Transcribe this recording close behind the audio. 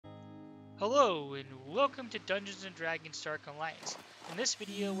Hello and welcome to Dungeons & Dragons Dark Alliance. In this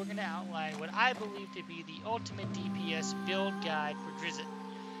video we're going to outline what I believe to be the ultimate DPS build guide for Drizzt.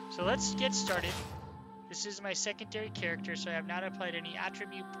 So let's get started. This is my secondary character, so I have not applied any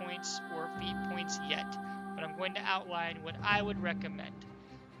attribute points or feat points yet, but I'm going to outline what I would recommend.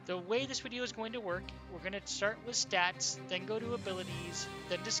 The way this video is going to work, we're going to start with stats, then go to abilities,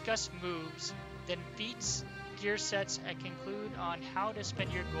 then discuss moves, then feats, gear sets, and conclude on how to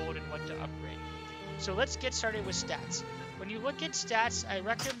spend your gold and what to upgrade. So let's get started with stats. When you look at stats, I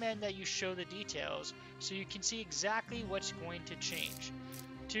recommend that you show the details so you can see exactly what's going to change.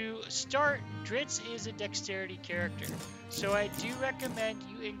 To start, Drizzt is a dexterity character, so I do recommend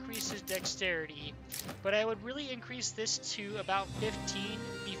you increase his dexterity, but I would really increase this to about 15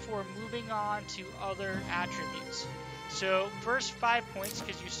 before moving on to other attributes. So first 5 points,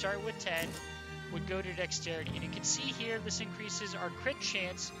 because you start with 10, would go to dexterity, and you can see here this increases our crit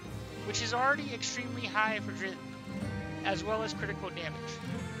chance, which is already extremely high for Drizzt, as well as critical damage.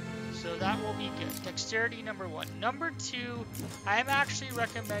 So that will be good. Dexterity number 1. Number 2, I am actually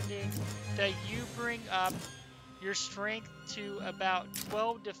recommending that you bring up your strength to about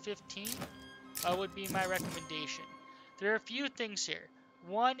 12 to 15 would be my recommendation. There are a few things here.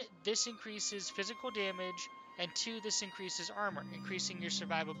 1, this increases physical damage, and 2, this increases armor, increasing your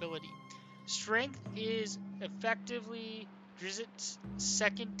survivability. Strength is effectively Drizzt's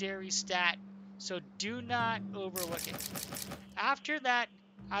secondary stat, so do not overlook it. After that,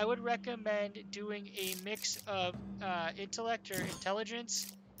 I would recommend doing a mix of intellect or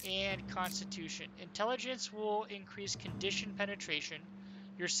intelligence and constitution. Intelligence will increase condition penetration.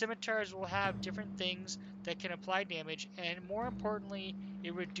 Your scimitars will have different things that can apply damage, and more importantly,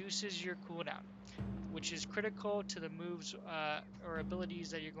 it reduces your cooldown, which is critical to the moves or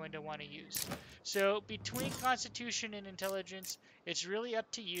abilities that you're going to want to use. So between Constitution and Intelligence, it's really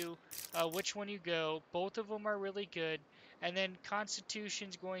up to you which one you go. Both of them are really good. And then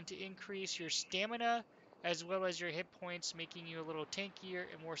Constitution's going to increase your stamina as well as your hit points, making you a little tankier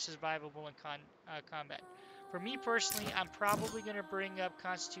and more survivable in combat. For me personally, I'm probably going to bring up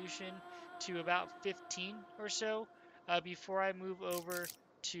Constitution to about 15 or so before I move over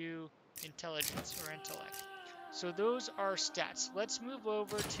to intelligence or intellect. So those are stats. Let's move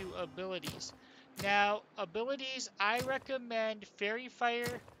over to abilities. Now, abilities, I recommend Fairy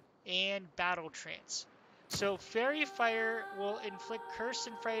Fire and Battle Trance. So Fairy Fire will inflict curse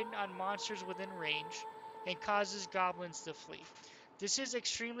and frighten on monsters within range and causes goblins to flee. This is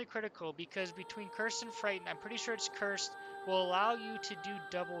extremely critical because between curse and frighten, I'm pretty sure it's cursed, will allow you to do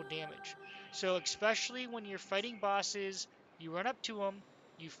double damage. So especially when you're fighting bosses, you run up to them,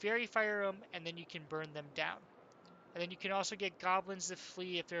 you Fairy Fire them, and then you can burn them down. And then you can also get goblins to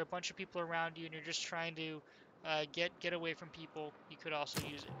flee if there are a bunch of people around you and you're just trying to get away from people. You could also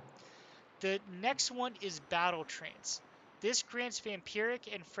use it. The next one is Battle Trance. This grants Vampiric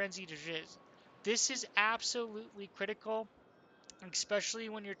and Frenzied Drizzt. This is absolutely critical, especially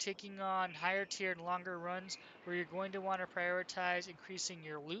when you're taking on higher tier and longer runs where you're going to want to prioritize increasing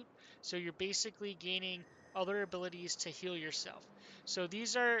your loot. So you're basically gaining other abilities to heal yourself. So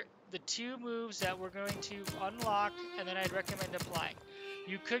these are the 2 moves that we're going to unlock, and then I'd recommend applying.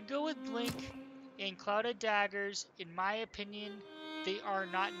 You could go with Blink and Clouded Daggers. In my opinion, they are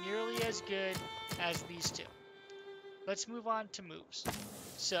not nearly as good as these 2. Let's move on to moves.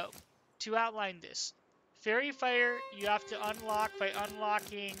 So, to outline this, Fairy Fire you have to unlock by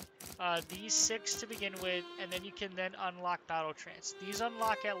unlocking these 6 to begin with, and then you can then unlock Battle Trance. These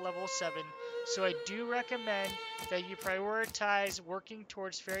unlock at level 7, so I do recommend that you prioritize working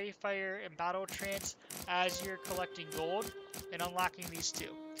towards Fairy Fire and Battle Trance as you're collecting gold and unlocking these 2.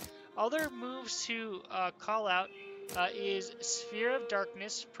 Other moves to call out is Sphere of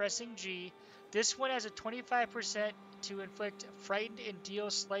Darkness, pressing G. This one has a 25% to inflict frightened and deal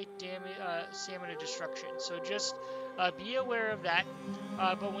slight damage, stamina destruction. So just be aware of that.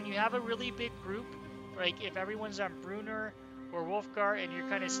 But when you have a really big group, like if everyone's on Bruner or Wolfgar and you're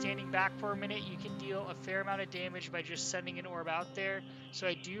kind of standing back for a minute, you can deal a fair amount of damage by just sending an orb out there. So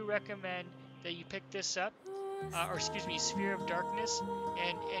I do recommend that you pick this up, or excuse me, Sphere of Darkness,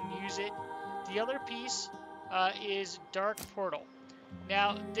 and use it. The other piece is Dark Portal.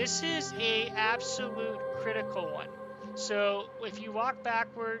 Now, this is a absolute critical one. So if you walk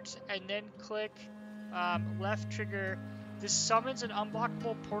backwards and then click left trigger, this summons an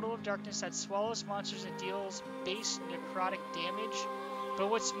unblockable portal of darkness that swallows monsters and deals base necrotic damage. But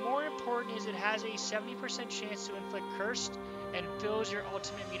what's more important is it has a 70% chance to inflict cursed and fills your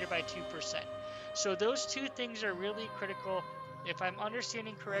ultimate meter by 2%. So those 2 things are really critical. If I'm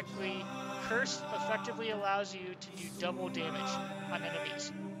understanding correctly, Cursed effectively allows you to do double damage on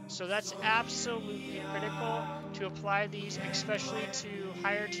enemies. So that's absolutely critical to apply these, especially to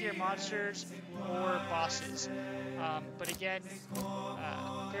higher tier monsters or bosses. But again,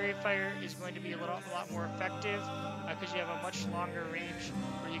 Fairy Fire is going to be a lot more effective because you have a much longer range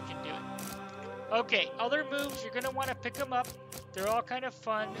where you can do it. Okay, other moves, you're going to want to pick them up. They're all kind of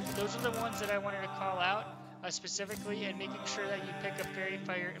fun. Those are the ones that I wanted to call out specifically, and making sure that you pick up Fairy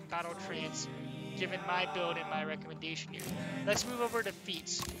Fire and Battle Trance, given my build and my recommendation here. Let's move over to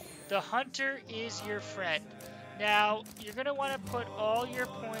Feats. The Hunter is your friend. Now, you're going to want to put all your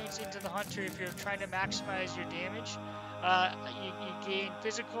points into the Hunter if you're trying to maximize your damage. You gain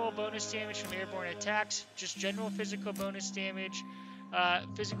physical bonus damage from airborne attacks, just general physical bonus damage,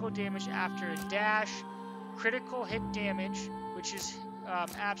 physical damage after a dash, critical hit damage, which is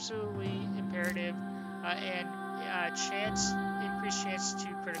absolutely imperative, and increased chance to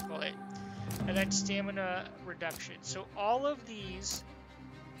critical hit, and then stamina reduction. So all of these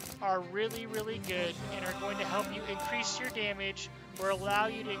are really, really good and are going to help you increase your damage or allow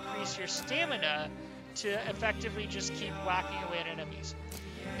you to increase your stamina to effectively just keep whacking away at enemies.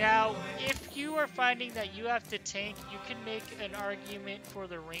 Now, if you are finding that you have to tank, you can make an argument for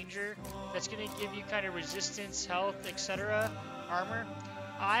the Ranger that's going to give you kind of resistance, health, etc., armor.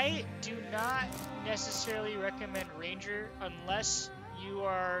 I do not necessarily recommend Ranger unless you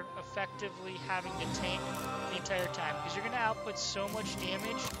are effectively having to tank the entire time, because you're going to output so much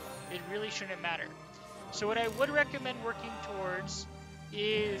damage, it really shouldn't matter. So what I would recommend working towards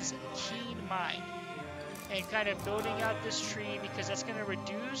is Keen Mind, and kind of building out this tree, because that's going to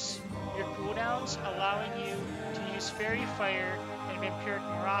reduce your cooldowns, allowing you to use Fairy Fire and Vampiric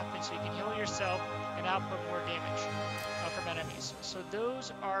more often, so you can heal yourself and output more damage from enemies. So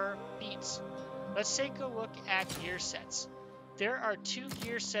those are Feats. Let's take a look at gear sets. There are 2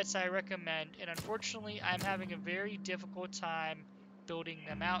 gear sets I recommend, and unfortunately I'm having a very difficult time building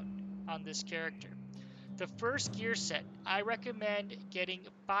them out on this character. The first gear set I recommend getting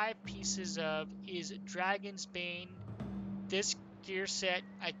 5 pieces of is Dragon's Bane. This gear set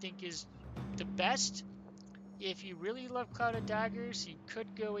I think is the best. If you really love Clouded Daggers, you could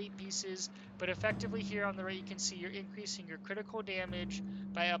go 8 pieces, but effectively here on the right you can see you're increasing your critical damage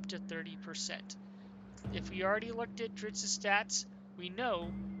by up to 30%. If we already looked at Drizzt's stats, we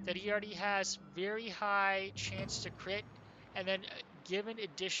know that he already has very high chance to crit, and then given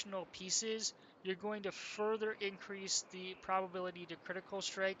additional pieces, you're going to further increase the probability to critical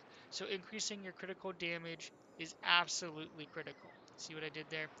strike, so increasing your critical damage is absolutely critical. See what I did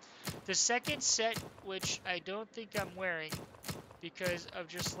there? The second set, which I don't think I'm wearing because of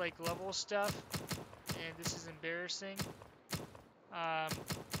just like level stuff, and this is embarrassing.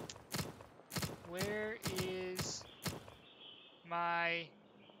 Where is my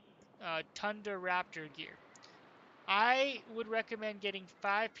Tundra Raptor gear? I would recommend getting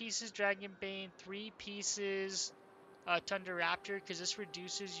 5 pieces Dragon Bane, 3 pieces Tundra Raptor, because this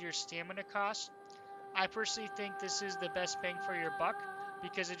reduces your stamina cost. I personally think this is the best bang for your buck,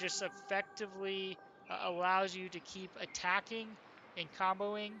 because it just effectively allows you to keep attacking and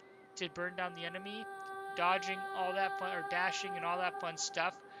comboing to burn down the enemy, dodging all that fun, or dashing and all that fun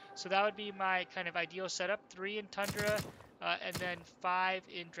stuff. So that would be my kind of ideal setup: 3 in Tundra, and then 5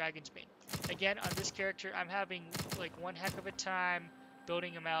 in Dragon's Bane. Again, on this character, I'm having like one heck of a time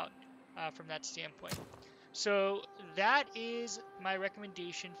building him out from that standpoint. So that is my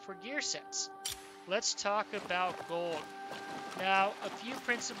recommendation for gear sets. Let's talk about gold. Now, a few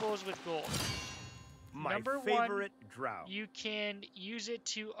principles with gold. Number one, drought. You can use it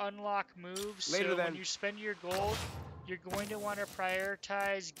to unlock moves. So when you spend your gold, you're going to want to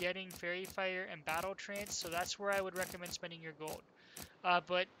prioritize getting Fairy Fire and Battle Trance. So that's where I would recommend spending your gold.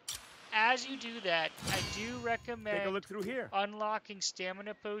 But as you do that, I do recommend unlocking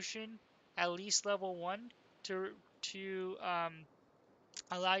Stamina Potion at least level 1 to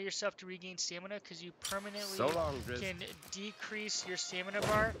allow yourself to regain stamina, because you permanently can decrease your stamina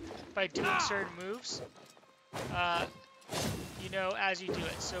bar by doing certain moves, as you do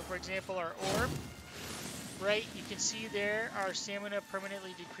it. So for example, our orb, right, you can see there our stamina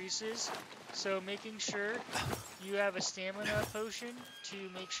permanently decreases. So making sure you have a stamina potion to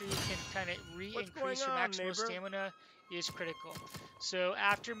make sure you can kind of re-increase your maximum stamina is critical. So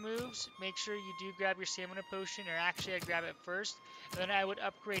after moves, make sure you do grab your stamina potion, or actually I grab it first. And then I would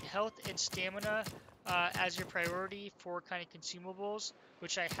upgrade health and stamina as your priority for kind of consumables,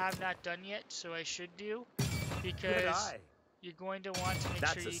 which I have not done yet, so I should do, because you're going to want to make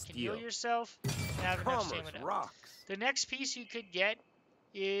sure you can heal yourself and have enough stamina. The next piece you could get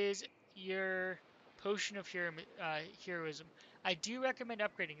is your Potion of Heroism. I do recommend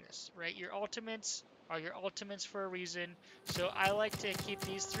upgrading this, right? Your ultimates are your ultimates for a reason. So I like to keep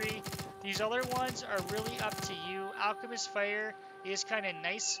these 3. These other ones are really up to you. Alchemist Fire is kind of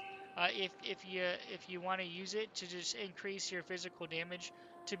nice if you want to use it to just increase your physical damage.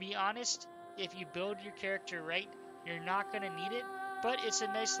 To be honest, if you build your character right, you're not going to need it, but it's a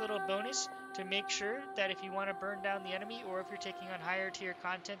nice little bonus to make sure that if you want to burn down the enemy, or if you're taking on higher tier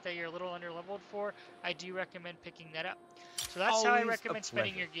content that you're a little underleveled for, I do recommend picking that up. So that's how I recommend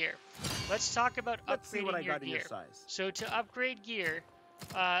spending your gear. Let's talk about upgrading your gear. So to upgrade gear,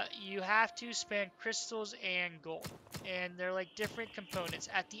 you have to spend crystals and gold, and they're like different components.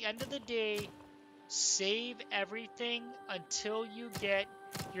 At the end of the day, save everything until you get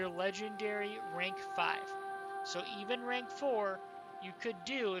your legendary rank 5. So even rank 4 you could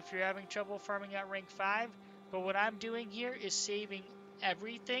do if you're having trouble farming at rank 5, but what I'm doing here is saving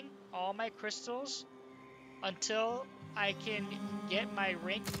everything, all my crystals, until I can get my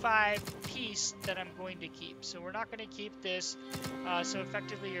rank 5 piece that I'm going to keep. So we're not going to keep this, so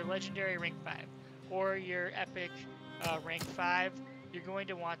effectively your legendary rank 5 or your epic rank 5, you're going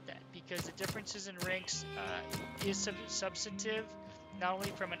to want that because the differences in ranks is substantive, not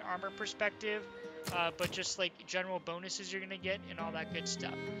only from an armor perspective, but just like general bonuses you're going to get and all that good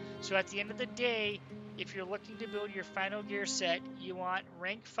stuff. So at the end of the day, if you're looking to build your final gear set, you want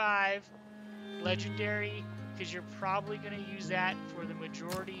rank 5 legendary, because you're probably going to use that for the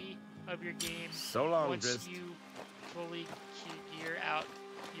majority of your game. So long, once Drizzt. you fully gear out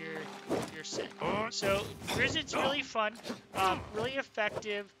your set. So Drizzt's really fun, really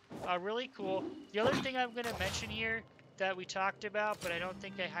effective, really cool. The other thing I'm going to mention here that we talked about, but I don't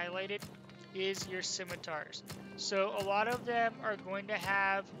think I highlighted, is your scimitars. So a lot of them are going to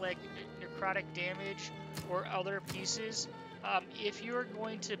have like necrotic damage or other pieces. If you're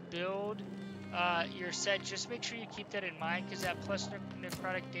going to build your set, just make sure you keep that in mind, because that plus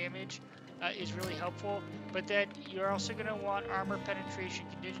necrotic damage is really helpful. But then you're also going to want armor penetration,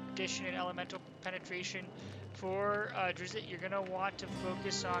 condition, and elemental penetration. For Drizzt, you're going to want to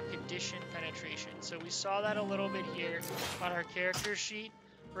focus on condition penetration. So we saw that a little bit here on our character sheet.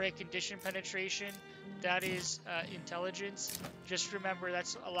 For a condition penetration, that is intelligence. Just remember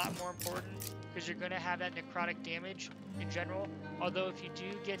that's a lot more important, because you're going to have that necrotic damage in general. Although if you do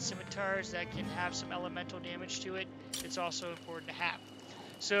get scimitars that can have some elemental damage to it, it's also important to have.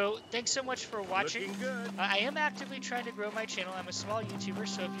 So thanks so much for watching. I am actively trying to grow my channel. I'm a small YouTuber,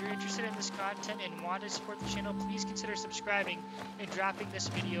 so if you're interested in this content and want to support the channel, please consider subscribing and dropping this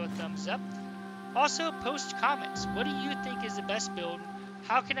video a thumbs up. Also, post comments. What do you think is the best build?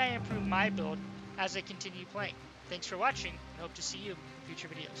 How can I improve my build as I continue playing? Thanks for watching, and hope to see you in future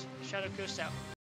videos. Shadow Coast out.